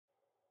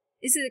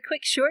This is a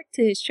quick short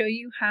to show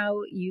you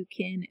how you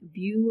can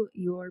view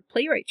your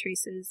Playwright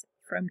traces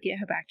from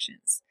GitHub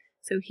Actions.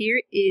 So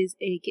here is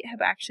a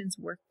GitHub Actions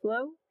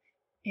workflow,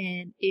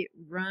 and it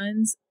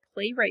runs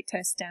Playwright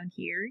tests down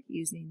here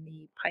using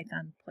the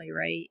Python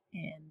Playwright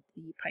and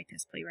the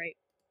Pytest Playwright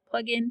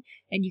plugin.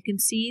 And you can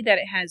see that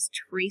it has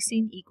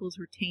tracing equals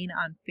retain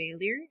on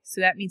failure.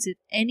 So that means if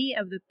any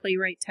of the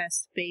Playwright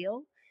tests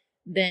fail,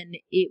 then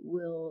it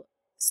will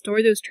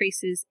store those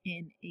traces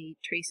in a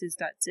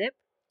traces.zip.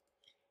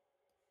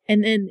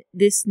 And then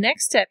this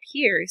next step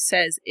here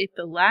says if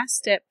the last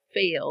step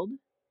failed,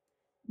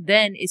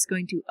 then it's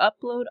going to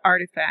upload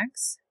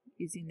artifacts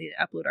using the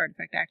upload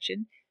artifact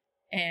action.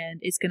 And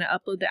it's going to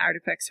upload the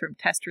artifacts from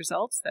test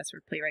results, that's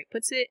where Playwright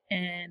puts it,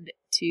 and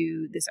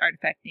to this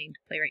artifact named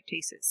Playwright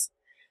Traces.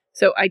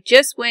 So I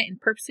just went and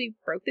purposely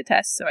broke the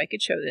test so I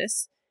could show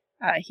this.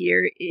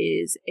 Here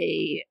is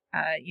a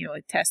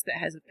test that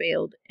has a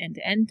failed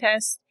end-to-end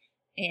test.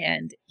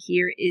 And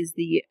here is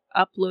the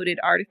uploaded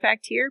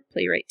artifact here,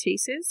 Playwright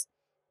Traces.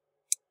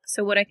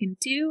 So what I can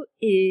do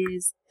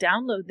is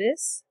download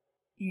this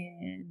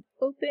and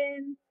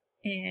open,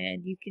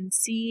 and you can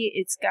see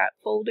it's got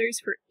folders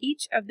for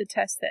each of the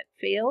tests that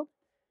failed.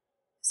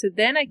 So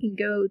then I can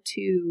go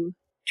to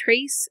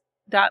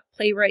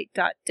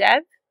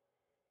trace.playwright.dev,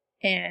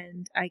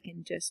 and I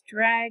can just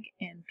drag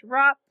and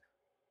drop.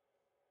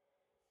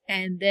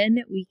 And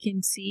then we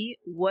can see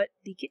what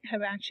the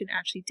GitHub action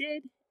actually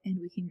did. And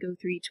we can go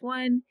through each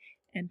one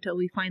until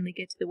we finally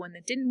get to the one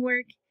that didn't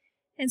work.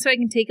 And so I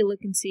can take a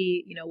look and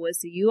see, was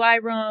the UI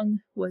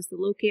wrong? Was the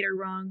locator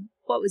wrong?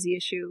 What was the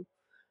issue?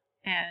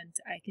 And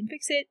I can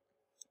fix it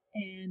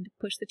and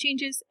push the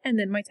changes, and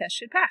then my test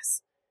should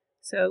pass.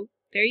 So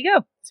there you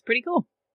go. It's pretty cool.